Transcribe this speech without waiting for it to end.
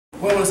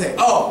What was I say?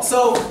 Oh,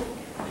 so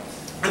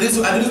I do this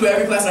with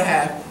every class I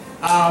have.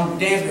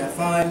 Dance, we have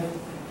fun,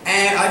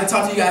 and I like to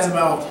talk to you guys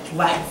about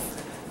life.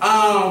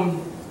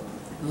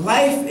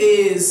 Life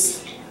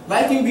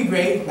can be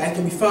great. Life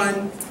can be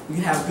fun. We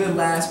can have good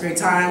laughs, great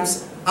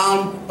times.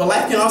 But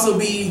life can also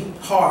be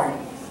hard.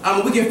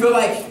 We can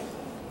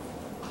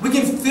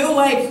feel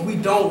like we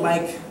don't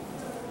like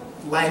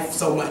life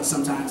so much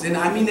sometimes, and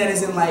I mean that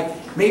as in like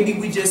maybe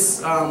we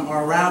just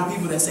are around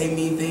people that say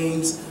mean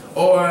things,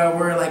 or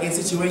we're like in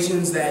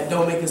situations that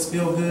don't make us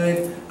feel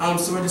good.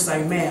 So we're just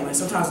like, man, like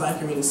sometimes life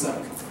can really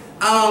suck.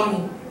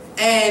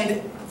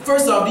 And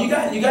first off, do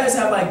you guys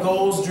have like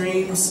goals,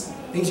 dreams,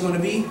 things you want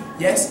to be?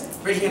 Yes?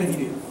 Raise your hand if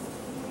you do.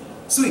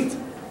 Sweet.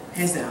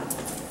 Hands down.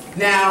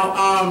 Now,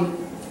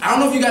 I don't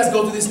know if you guys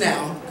go through this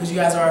now, because you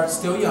guys are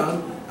still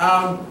young,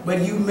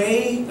 but you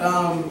may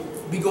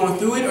be going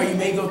through it, or you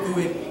may go through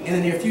it in the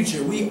near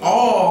future. We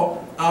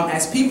all,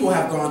 as people,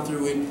 have gone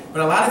through it,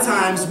 but a lot of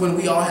times when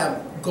we all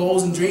have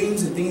goals and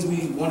dreams and things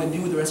we want to do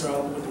with the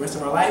rest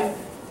of our life,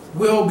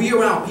 we'll be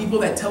around people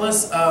that tell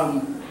us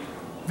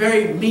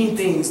very mean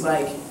things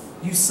like,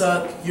 you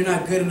suck, you're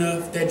not good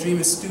enough, that dream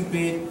is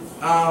stupid,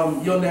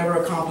 you'll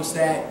never accomplish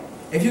that.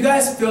 If you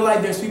guys feel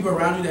like there's people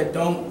around you that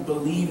don't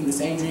believe in the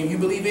same dream you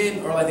believe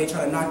in, or like they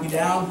try to knock you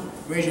down,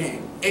 raise your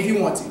hand, if you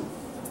want to.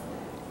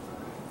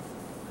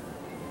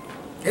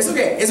 It's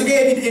okay. It's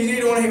okay if you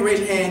don't want to raise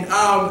your hand.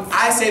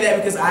 I say that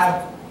because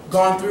I've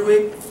gone through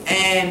it,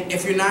 and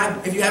if you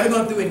haven't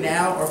gone through it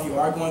now, or if you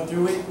are going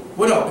through it,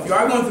 well, no, if you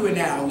are going through it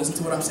now, listen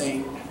to what I'm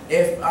saying.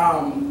 If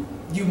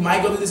you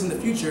might go through this in the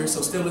future,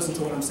 so still listen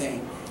to what I'm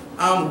saying.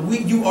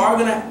 You are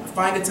gonna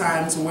find a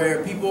time to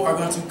where people are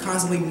going to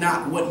constantly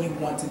knock what you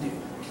want to do,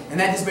 and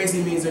that just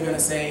basically means they're gonna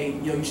say,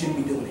 yo, you shouldn't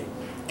be doing it.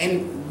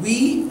 And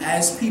we,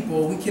 as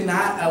people, we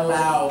cannot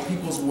allow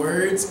people's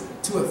words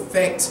to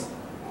affect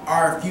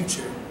our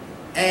future.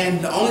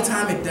 And the only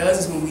time it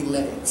does is when we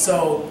let it.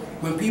 So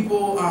when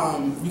people,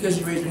 because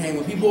you raised your hand,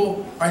 when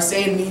people are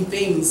saying mean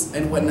things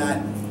and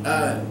whatnot,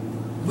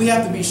 we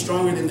have to be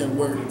stronger than their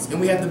words, and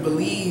we have to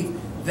believe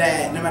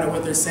that no matter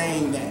what they're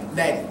saying,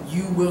 that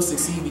you will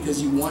succeed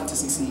because you want to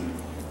succeed.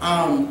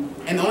 And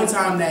the only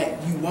time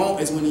that you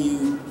won't is when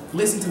you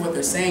listen to what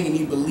they're saying and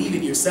you believe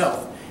it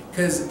yourself,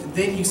 because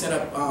then you set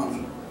up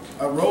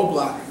a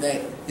roadblock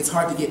that it's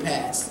hard to get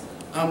past.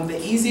 The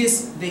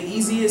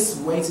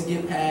easiest way to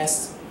get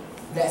past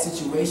that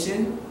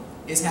situation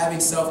is having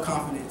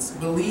self-confidence.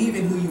 Believe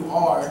in who you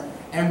are,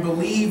 and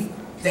believe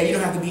that you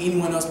don't have to be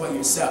anyone else but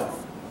yourself.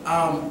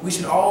 We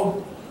should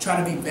all try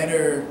to be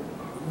better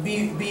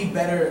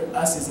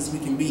us as we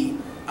can be.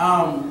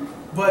 And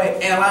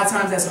a lot of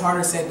times that's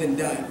harder said than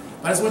done.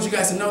 But I just want you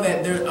guys to know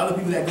that there are other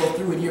people that go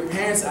through it. Your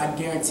parents, I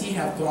guarantee,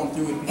 have gone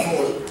through it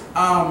before.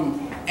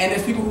 And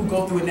there's people who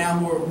go through it now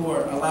who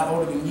are a lot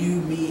older than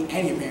you, me,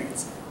 and your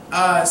parents.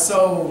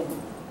 So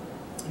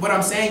what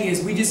I'm saying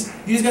is, you just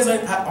guys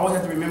always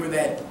have to remember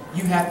that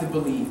you have to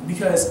believe,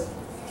 because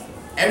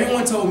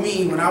everyone told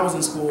me when I was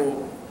in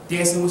school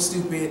dancing was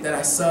stupid, that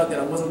I sucked, that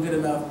I wasn't good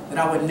enough, that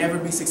I would never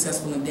be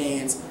successful in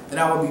dance, that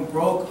I would be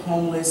broke,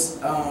 homeless,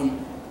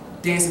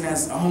 dancing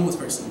as a homeless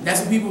person.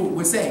 That's what people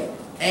would say.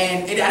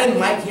 And I didn't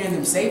like hearing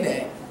them say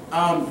that,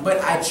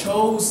 but I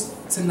chose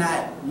to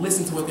not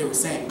listen to what they were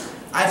saying.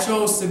 I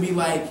chose to be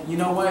like, you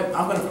know what,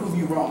 I'm going to prove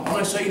you wrong. I'm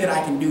going to show you that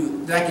I can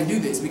do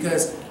this,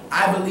 because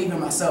I believe in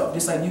myself,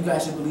 just like you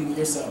guys should believe in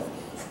yourself.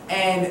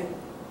 And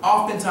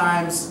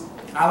oftentimes,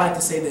 I like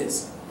to say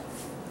this: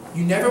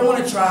 you never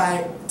want to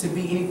try to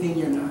be anything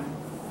you're not.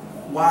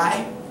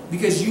 Why?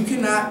 Because you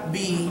cannot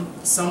be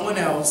someone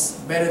else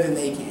better than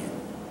they can.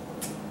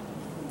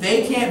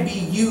 They can't be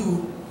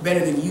you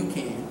better than you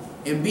can.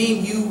 And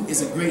being you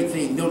is a great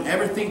thing. Don't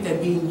ever think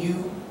that being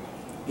you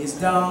is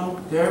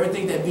dumb. Don't ever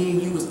think that being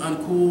you is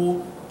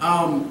uncool.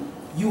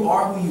 You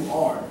are who you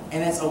are,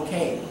 and that's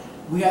okay.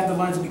 We have to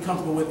learn to be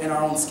comfortable within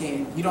our own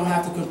skin. You don't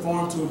have to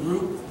conform to a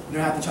group. You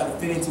don't have to try to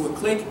fit into a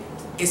clique.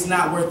 It's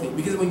not worth it,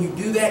 because when you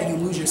do that, you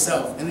lose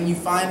yourself, and then you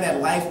find that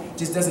life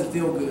just doesn't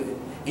feel good,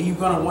 and you're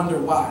gonna wonder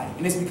why.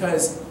 And it's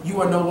because you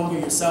are no longer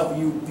yourself.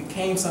 You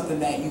became something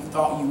that you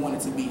thought you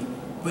wanted to be,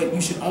 but you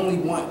should only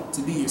want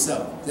to be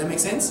yourself. Does that make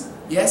sense?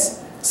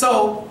 Yes?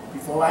 So,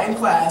 before I end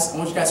class, I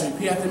want you guys to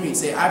repeat after me.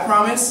 Say, I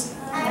promise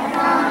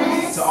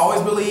to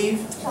always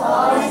believe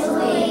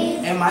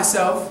in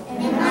myself,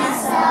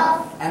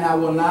 and I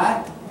will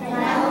not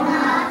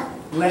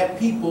let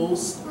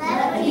people's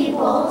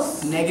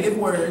negative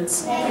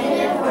words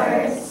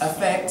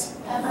affect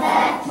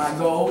my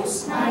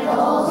goals,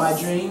 my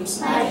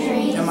dreams,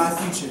 and my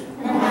future.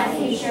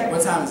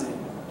 What time is it?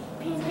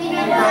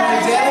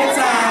 Jelly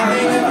time!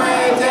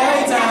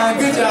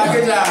 Good job,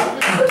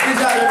 everybody.